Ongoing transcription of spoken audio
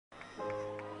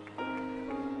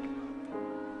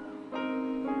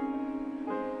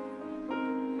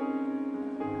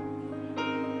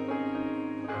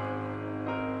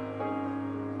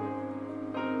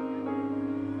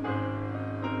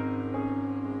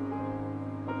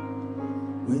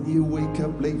When you wake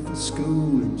up late for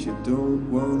school and you don't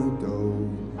wanna go,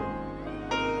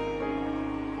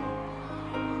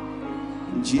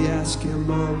 and you ask your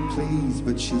mom please,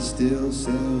 but she still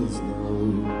says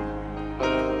no.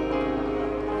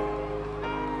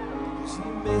 She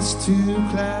missed 2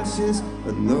 classes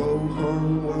and no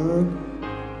homework,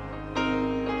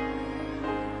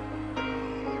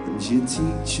 and your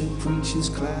teacher preaches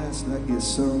class like you're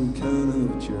some kind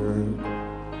of jerk.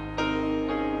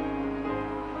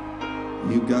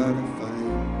 You gotta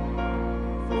fight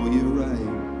for your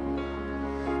right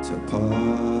to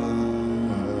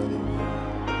party.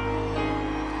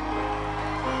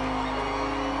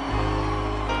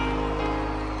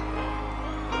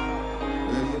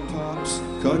 Well, your pops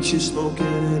caught you smoking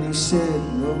and he said,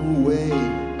 no way.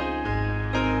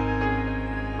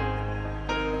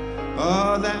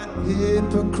 Oh, that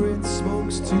hypocrite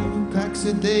smokes 2 packs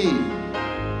a day.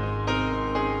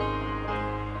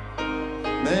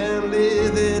 Man,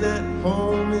 living at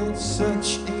home is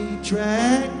such a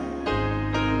drag.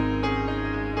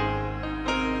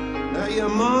 Now your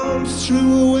mom's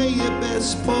threw away your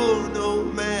best porno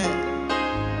mag.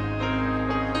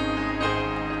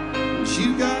 And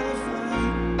you gotta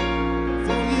fight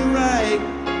for your right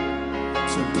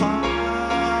to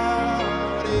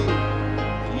party.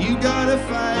 You gotta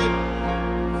fight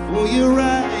for your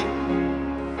right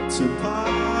to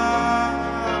party.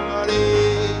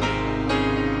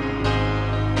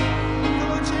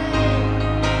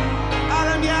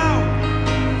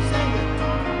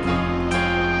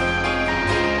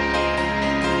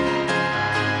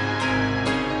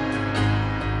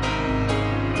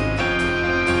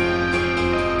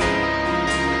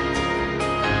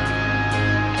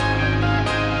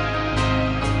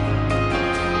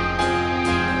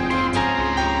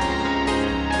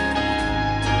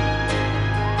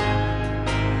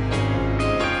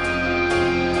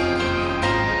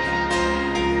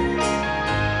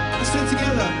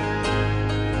 Together,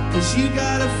 'cause you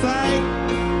gotta fight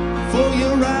for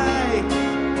your right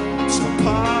to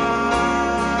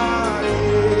party.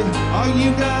 Oh, you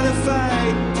gotta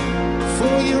fight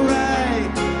for your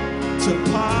right to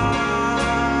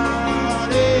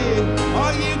party.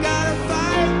 Oh, you gotta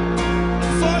fight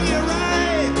for your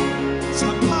right to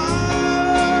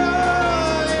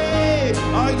party.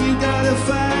 Oh, you gotta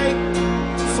fight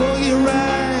for your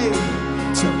right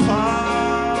to party.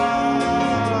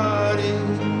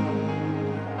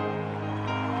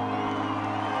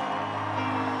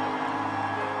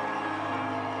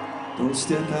 Don't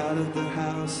step out of the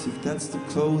house if that's the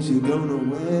clothes you're gonna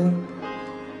wear.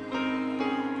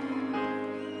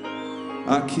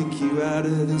 I'll kick you out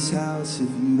of this house if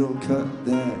you don't cut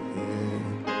that hair.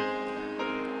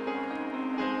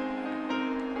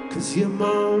 'Cause your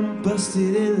mom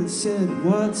busted in and said,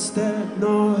 what's that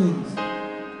noise?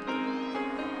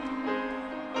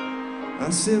 I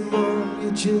said, Mom,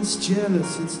 you're just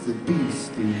jealous, it's the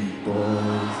Beastie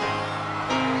Boys.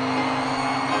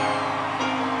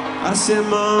 I said,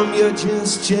 Mom, you're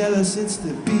just jealous, it's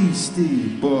the Beastie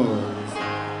Boys.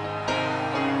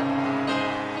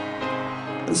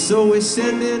 And so we're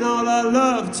sending all our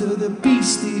love to the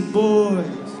Beastie Boys.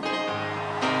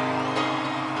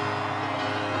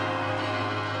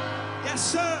 Yes,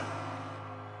 sir.